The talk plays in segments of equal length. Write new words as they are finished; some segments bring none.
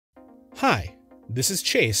Hi, this is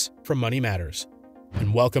Chase from Money Matters,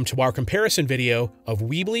 and welcome to our comparison video of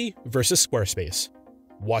Weebly versus Squarespace.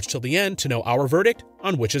 Watch till the end to know our verdict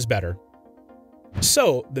on which is better.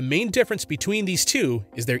 So, the main difference between these two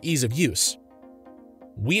is their ease of use.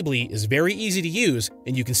 Weebly is very easy to use,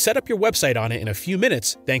 and you can set up your website on it in a few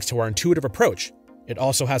minutes thanks to our intuitive approach. It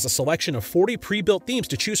also has a selection of 40 pre-built themes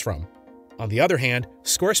to choose from. On the other hand,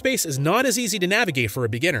 Squarespace is not as easy to navigate for a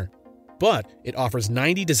beginner, but it offers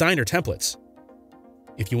 90 designer templates.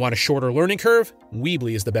 If you want a shorter learning curve,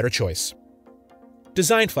 Weebly is the better choice.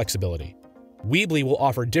 Design flexibility. Weebly will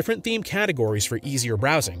offer different theme categories for easier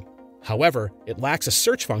browsing. However, it lacks a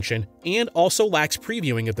search function and also lacks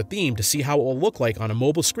previewing of the theme to see how it will look like on a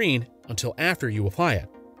mobile screen until after you apply it.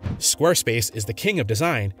 Squarespace is the king of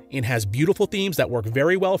design and has beautiful themes that work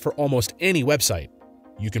very well for almost any website.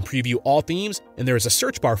 You can preview all themes, and there is a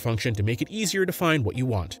search bar function to make it easier to find what you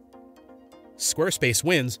want. Squarespace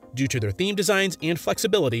wins due to their theme designs and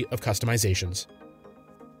flexibility of customizations.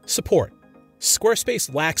 Support.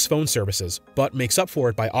 Squarespace lacks phone services, but makes up for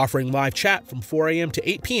it by offering live chat from 4 a.m. to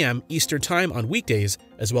 8 p.m. Eastern Time on weekdays,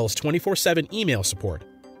 as well as 24/7 email support.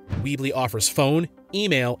 Weebly offers phone,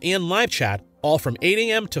 email, and live chat, all from 8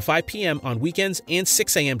 a.m. to 5 p.m. on weekends and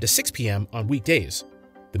 6 a.m. to 6 p.m. on weekdays.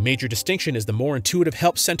 The major distinction is the more intuitive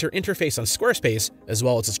Help Center interface on Squarespace, as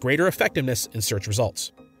well as its greater effectiveness in search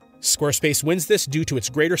results. Squarespace wins this due to its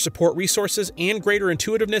greater support resources and greater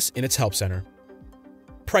intuitiveness in its Help Center.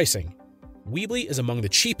 Pricing. Weebly is among the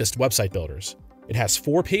cheapest website builders. It has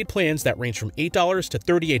 4 paid plans that range from $8 to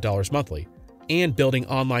 $38 monthly, and building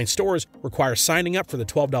online stores requires signing up for the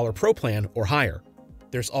 $12 Pro plan or higher.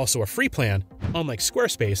 There's also a free plan, unlike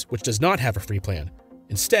Squarespace, which does not have a free plan.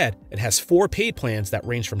 Instead, it has 4 paid plans that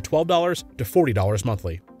range from $12 to $40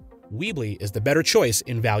 monthly. Weebly is the better choice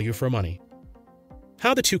in value for money.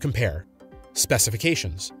 How the two compare.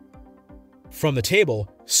 Specifications. From the table,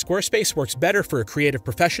 Squarespace works better for a creative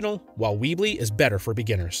professional, while Weebly is better for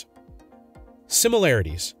beginners.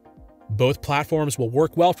 Similarities. Both platforms will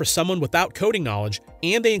work well for someone without coding knowledge,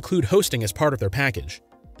 and they include hosting as part of their package.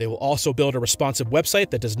 They will also build a responsive website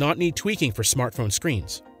that does not need tweaking for smartphone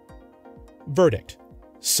screens. Verdict.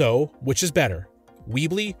 So, which is better,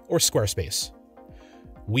 Weebly or Squarespace?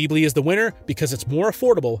 Weebly is the winner because it's more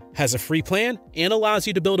affordable, has a free plan, and allows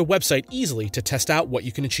you to build a website easily to test out what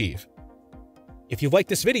you can achieve. If you like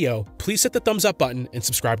this video, please hit the thumbs up button and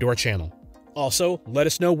subscribe to our channel. Also, let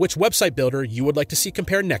us know which website builder you would like to see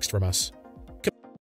compared next from us.